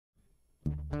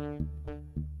Hi,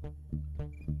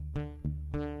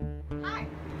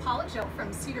 Paola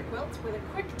from SederQuilts with a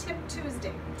quick tip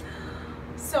Tuesday.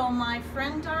 So my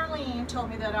friend Darlene told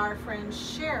me that our friend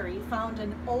Sherry found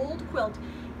an old quilt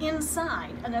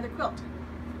inside another quilt.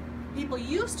 People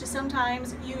used to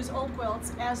sometimes use old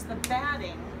quilts as the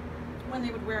batting when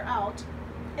they would wear out,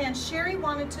 and Sherry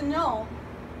wanted to know,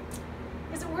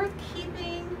 is it worth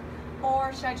keeping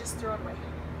or should I just throw it away?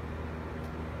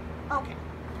 Okay,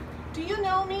 do you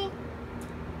know me?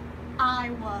 I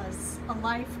was a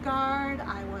lifeguard,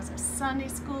 I was a Sunday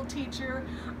school teacher,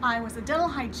 I was a dental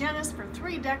hygienist for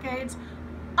 3 decades.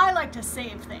 I like to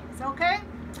save things, okay?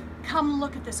 Come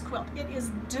look at this quilt. It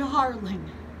is darling.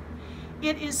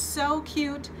 It is so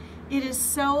cute. It is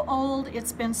so old.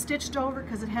 It's been stitched over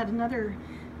because it had another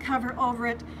cover over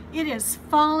it. It is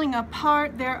falling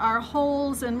apart. There are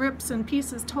holes and rips and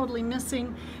pieces totally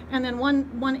missing. And then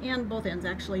one end, both ends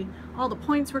actually, all the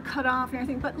points were cut off and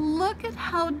everything. But look at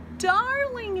how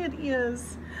darling it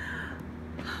is.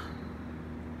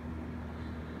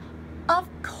 Of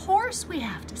course we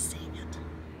have to save it.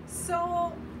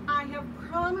 So I have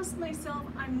promised myself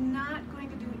I'm not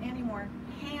going to do any more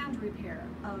hand repair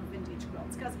of vintage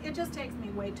quilts because it just takes me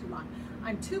way too long.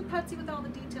 I'm too putsy with all the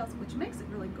details, which makes it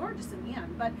really gorgeous in the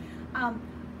end, but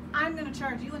I'm going to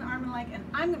charge you an arm and a leg, and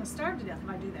I'm going to starve to death if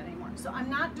I do that anymore. So I'm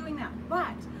not doing that.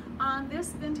 But on this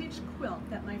vintage quilt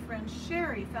that my friend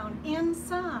Sherry found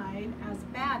inside as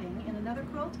batting in another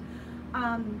quilt,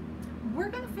 we're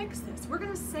going to fix this. We're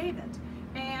going to save it.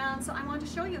 And so I wanted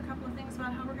to show you a couple of things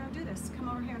about how we're going to do this. Come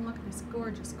over here and look at this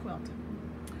gorgeous quilt.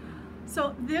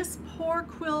 So this poor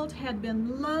quilt had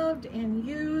been loved and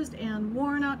used and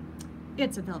worn out.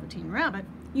 It's a velveteen rabbit.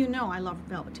 You know I love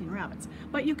velveteen rabbits.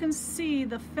 But you can see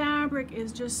the fabric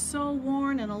is just so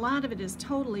worn, and a lot of it is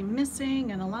totally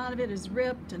missing, and a lot of it is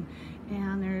ripped, and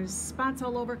there's spots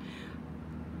all over.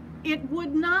 It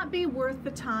would not be worth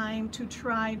the time to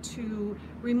try to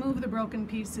remove the broken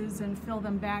pieces and fill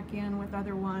them back in with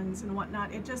other ones and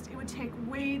whatnot. It would take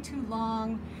way too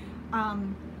long.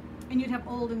 And you'd have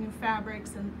old and new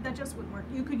fabrics, and that just wouldn't work.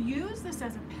 You could use this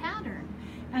as a pattern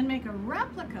and make a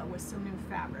replica with some new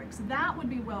fabrics. That would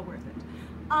be well worth it.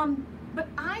 But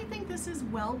I think this is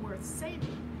well worth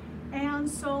saving. And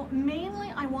so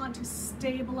mainly I want to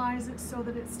stabilize it so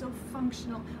that it's still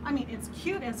functional. I mean, it's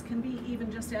cute as can be,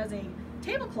 even just as a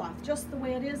tablecloth, just the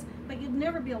way it is, but you'd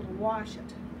never be able to wash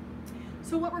it.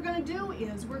 So what we're going to do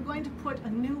is we're going to put a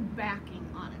new backing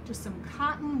on it, just some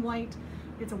cotton white.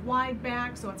 It's a wide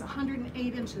back, so it's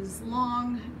 108 inches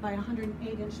long by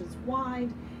 108 inches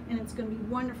wide, and it's going to be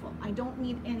wonderful. I don't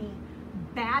need any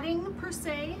batting per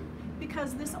se,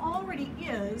 because this already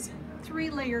is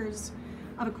 3 layers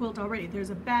of a quilt already.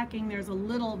 There's a backing, there's a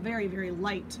little very, very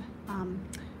light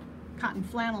cotton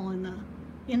flannel in the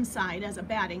inside as a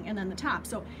batting, and then the top.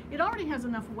 So it already has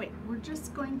enough weight. We're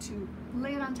just going to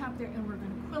lay it on top there, and we're going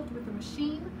to quilt with the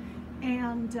machine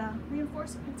and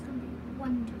reinforce it. It's going to be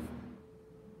wonderful.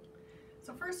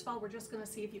 So first of all, we're just going to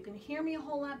see if you can hear me a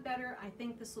whole lot better. I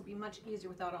think this will be much easier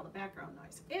without all the background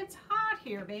noise. It's hot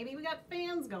here, baby. We got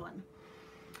fans going.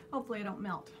 Hopefully I don't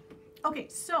melt. Okay,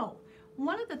 so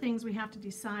one of the things we have to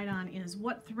decide on is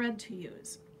what thread to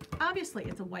use. Obviously,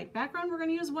 it's a white background, we're going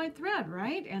to use white thread,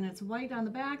 right? And it's white on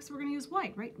the back, so we're going to use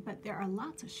white, right? But there are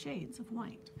lots of shades of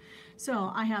white.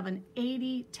 So I have an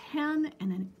 80-10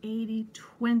 and an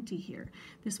 80-20 here.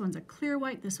 This one's a clear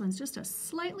white, this one's just a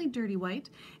slightly dirty white,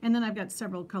 and then I've got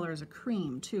several colors of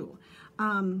cream too.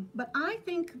 But I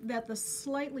think that the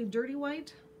slightly dirty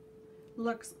white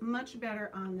looks much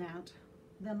better on that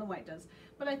than the white does.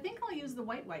 But I think I'll use the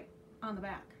white on the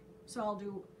back. So I'll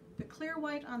do the clear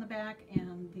white on the back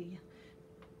and the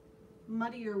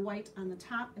muddier white on the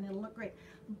top, and it'll look great.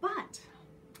 But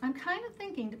I'm kind of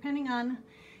thinking, depending on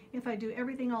if I do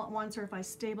everything all at once or if I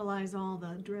stabilize all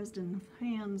the Dresden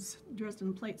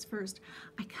plates first,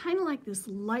 I kind of like this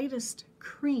lightest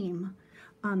cream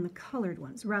on the colored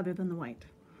ones rather than the white.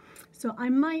 So I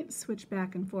might switch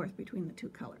back and forth between the 2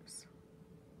 colors,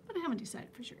 but I haven't decided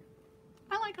for sure.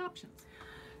 I like options.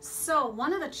 So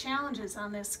one of the challenges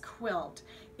on this quilt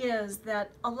is that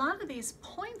a lot of these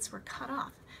points were cut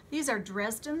off. These are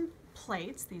Dresden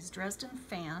plates, these Dresden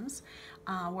fans,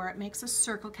 where it makes a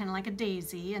circle kind of like a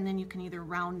daisy, and then you can either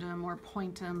round them or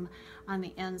point them on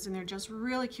the ends, and they're just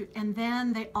really cute. And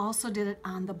then they also did it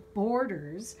on the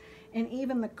borders and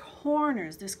even the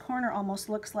corners. This corner almost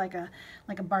looks like a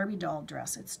Barbie doll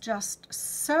dress. It's just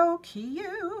so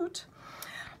cute.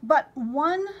 But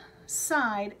one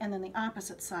side and then the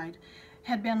opposite side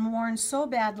had been worn so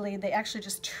badly they actually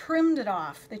just trimmed it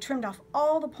off. They trimmed off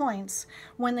all the points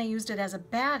when they used it as a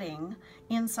batting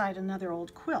inside another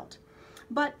old quilt.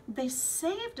 but they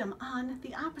saved them on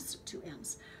the opposite two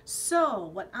ends.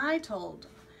 So what I told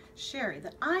Sherry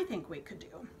that I think we could do,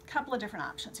 a couple of different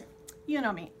options here. You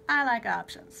know me, I like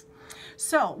options.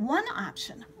 So one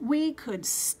option, we could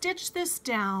stitch this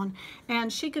down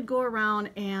and she could go around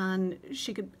and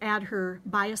she could add her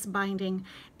bias binding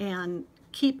and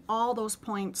keep all those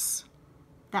points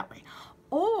that way.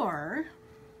 Or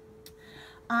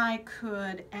I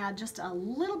could add just a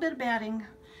little bit of batting,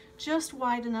 just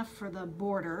wide enough for the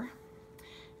border.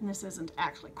 And this isn't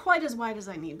actually quite as wide as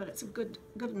I need, but it's good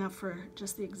enough for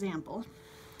just the example.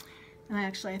 And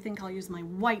I think I'll use my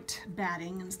white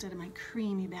batting instead of my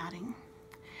creamy batting.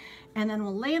 And then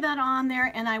we'll lay that on there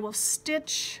and I will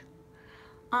stitch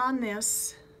on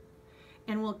this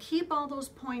and we'll keep all those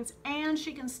points and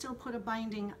she can still put a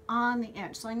binding on the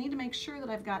edge. So I need to make sure that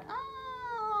I've got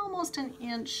almost an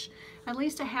inch, at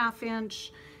least a ½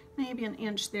 inch, maybe an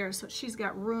inch there, so she's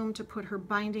got room to put her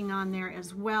binding on there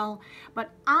as well. But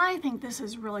I think this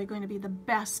is really going to be the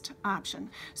best option.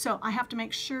 So I have to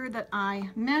make sure that I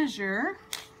measure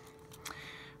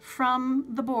from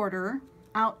the border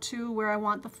out to where I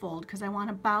want the fold, because I want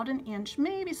about an inch,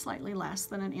 maybe slightly less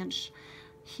than an inch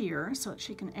here, so that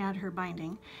she can add her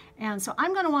binding. And so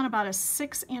I'm going to want about a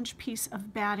 6-inch piece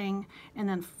of batting and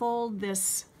then fold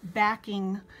this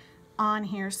backing on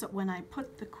here so when I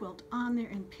put the quilt on there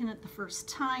and pin it the first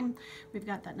time, we've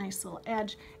got that nice little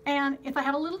edge. And if I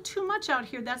have a little too much out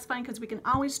here, that's fine, because we can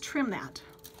always trim that.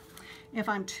 If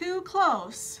I'm too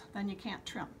close, then you can't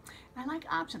trim. I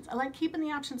like options. I like keeping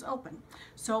the options open.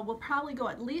 So we'll probably go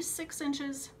at least 6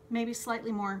 inches, maybe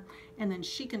slightly more, and then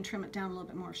she can trim it down a little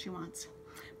bit more if she wants.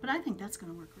 But I think that's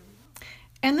going to work really well.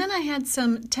 And then I had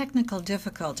some technical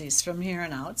difficulties from here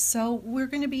on out, so we're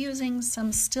going to be using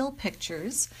some still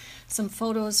pictures, some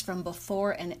photos from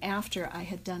before and after I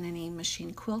had done any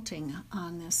machine quilting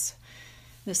on this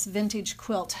vintage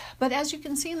quilt. But as you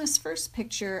can see in this first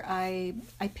picture, I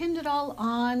pinned it all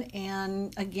on,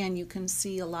 and again you can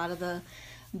see a lot of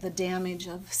the damage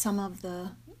of some of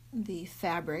the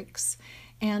fabrics,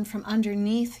 and from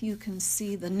underneath you can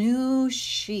see the new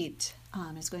sheet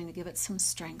is going to give it some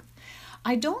strength.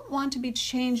 I don't want to be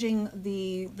changing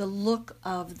the look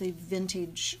of the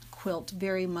vintage quilt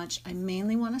very much. I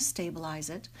mainly want to stabilize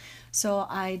it. So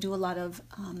I do a lot of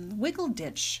wiggle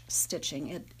ditch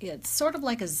stitching. It's sort of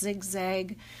like a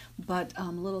zigzag, but a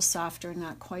little softer,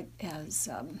 not quite as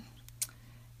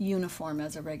uniform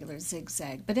as a regular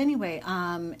zigzag. But anyway,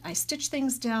 I stitch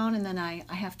things down, and then I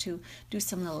have to do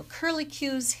some little curly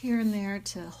cues here and there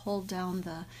to hold down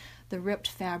the ripped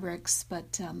fabrics.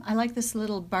 But I like this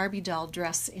little Barbie doll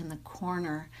dress in the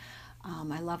corner.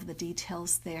 I love the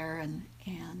details there, and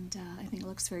I think it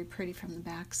looks very pretty from the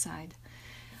back side.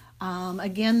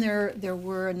 Again, there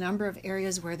were a number of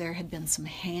areas where there had been some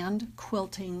hand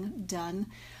quilting done.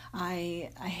 I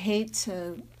hate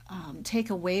to take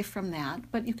away from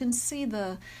that, but you can see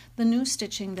the new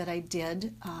stitching that I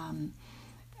did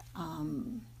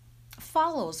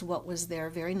follows what was there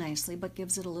very nicely, but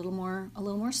gives it a little more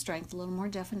strength, a little more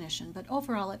definition. But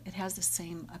overall, it has the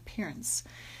same appearance.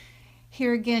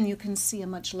 Here again, you can see a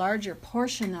much larger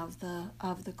portion of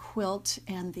the quilt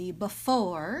and the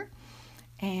before,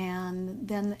 and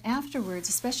then afterwards,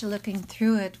 especially looking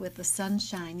through it with the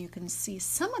sunshine, you can see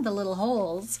some of the little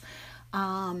holes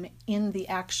in the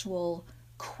actual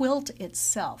quilt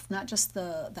itself, not just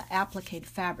the appliqued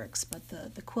fabrics, but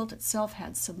the quilt itself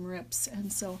had some rips.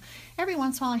 And so every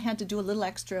once in a while I had to do a little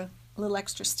extra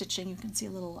stitching. You can see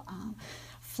a little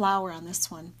flower on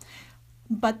this one.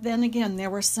 But then again, there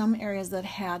were some areas that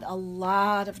had a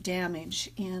lot of damage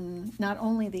in not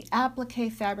only the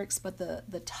applique fabrics, but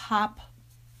the top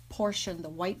portion, the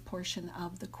white portion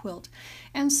of the quilt.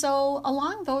 And so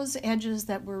along those edges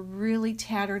that were really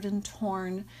tattered and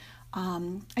torn,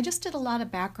 I just did a lot of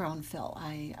background fill.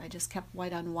 I just kept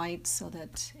white on white so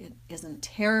that it isn't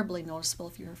terribly noticeable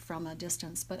if you're from a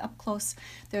distance, but up close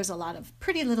there's a lot of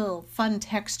pretty little fun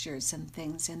textures and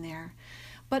things in there.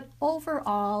 But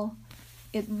overall,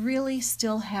 it really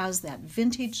still has that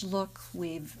vintage look.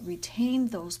 We've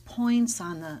retained those points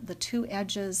on the two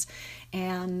edges,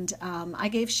 and I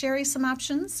gave Sherry some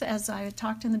options, as I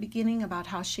talked in the beginning, about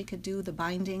how she could do the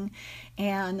binding,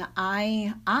 and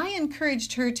I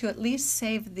encouraged her to at least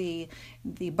save the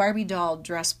Barbie doll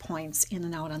dress points in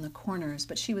and out on the corners,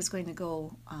 but she was going to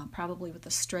go probably with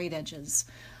the straight edges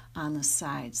on the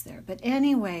sides there. But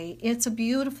anyway, it's a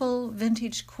beautiful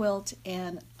vintage quilt,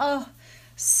 and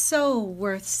so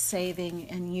worth saving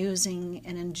and using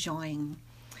and enjoying.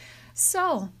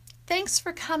 So, thanks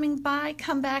for coming by.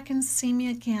 Come back and see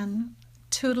me again.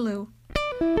 Toodaloo.